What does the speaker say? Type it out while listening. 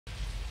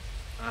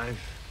I've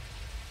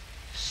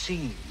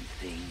seen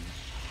things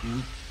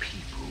you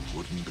people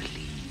wouldn't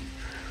believe.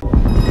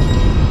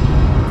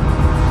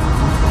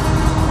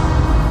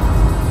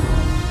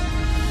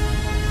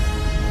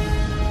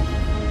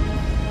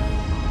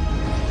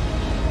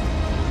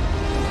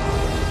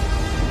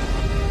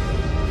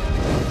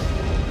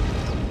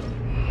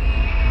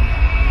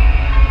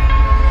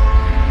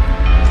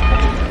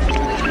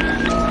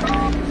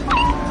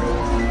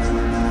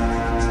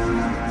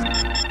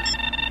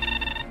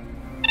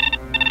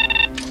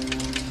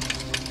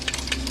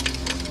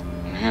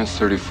 Enhance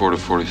 34 to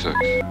 46.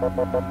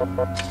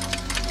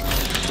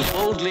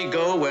 Boldly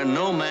go where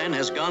no man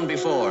has gone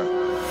before.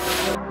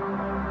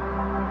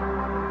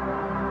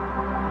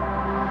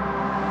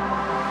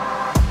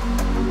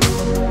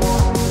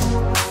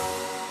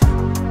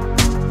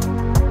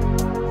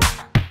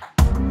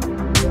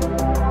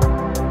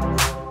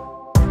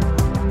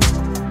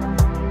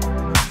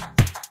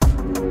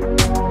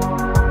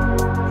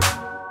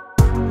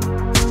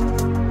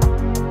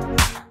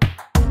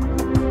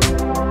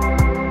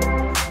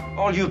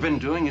 All you've been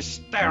doing is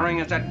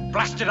staring at that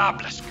blasted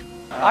obelisk.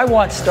 I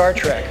want Star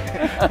Trek.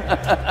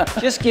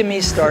 Just give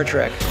me Star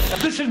Trek.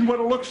 This isn't what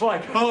it looks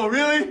like. Oh,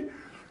 really?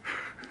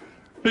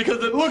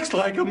 Because it looks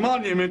like a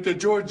monument to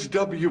George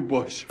W.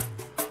 Bush.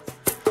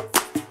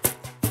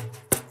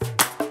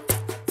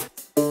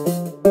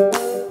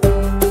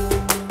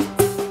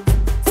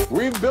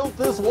 We built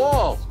this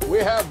wall. We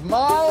have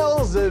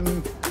miles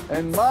and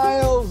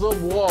miles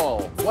of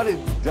wall. What it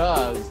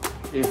does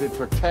is it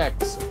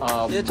protects.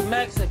 It's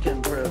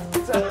Mexican proof.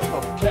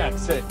 Oh,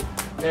 cat's sake.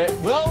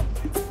 Well,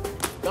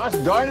 gosh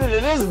darn it,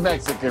 it is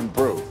Mexican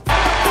proof.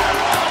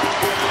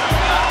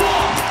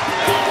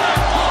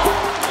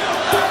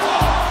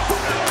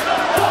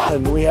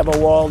 And we have a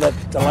wall that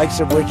the likes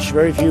of which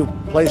very few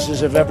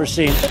places have ever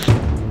seen.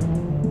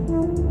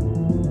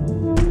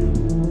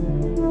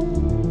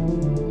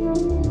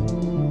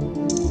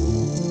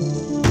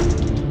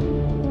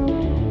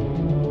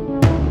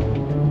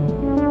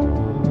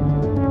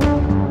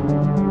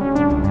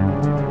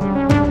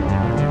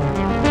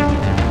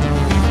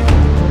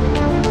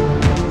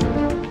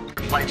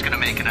 Flight's gonna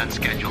make an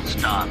unscheduled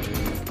stop.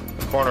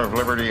 Corner of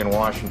Liberty and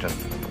Washington.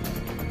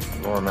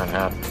 Lower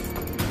Manhattan.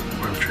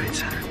 World Trade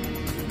Center.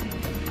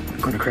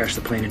 I'm going to crash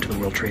the plane into the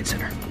World Trade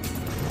Center.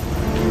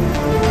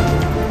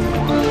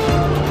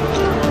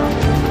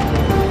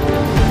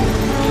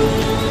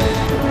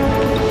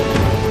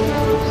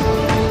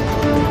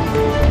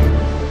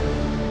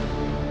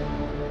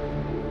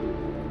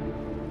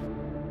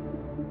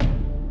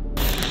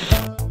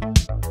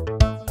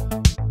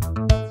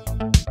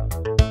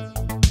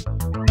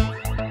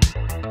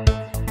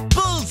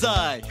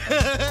 Bullseye!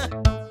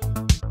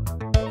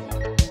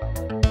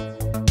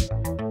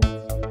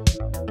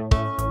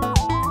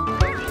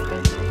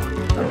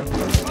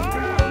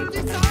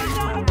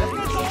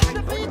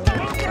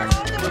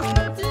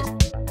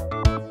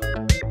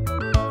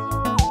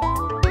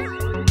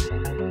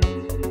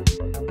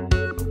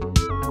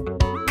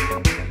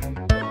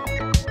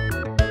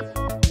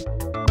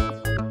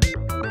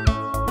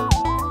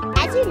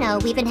 As you know,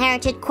 we've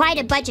inherited quite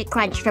a budget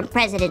crunch from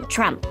President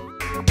Trump.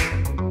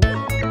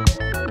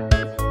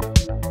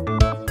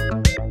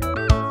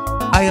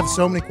 I have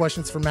so many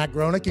questions for Matt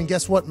Groening, and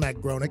guess what,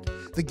 Matt Groening?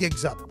 The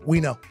gig's up. We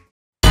know.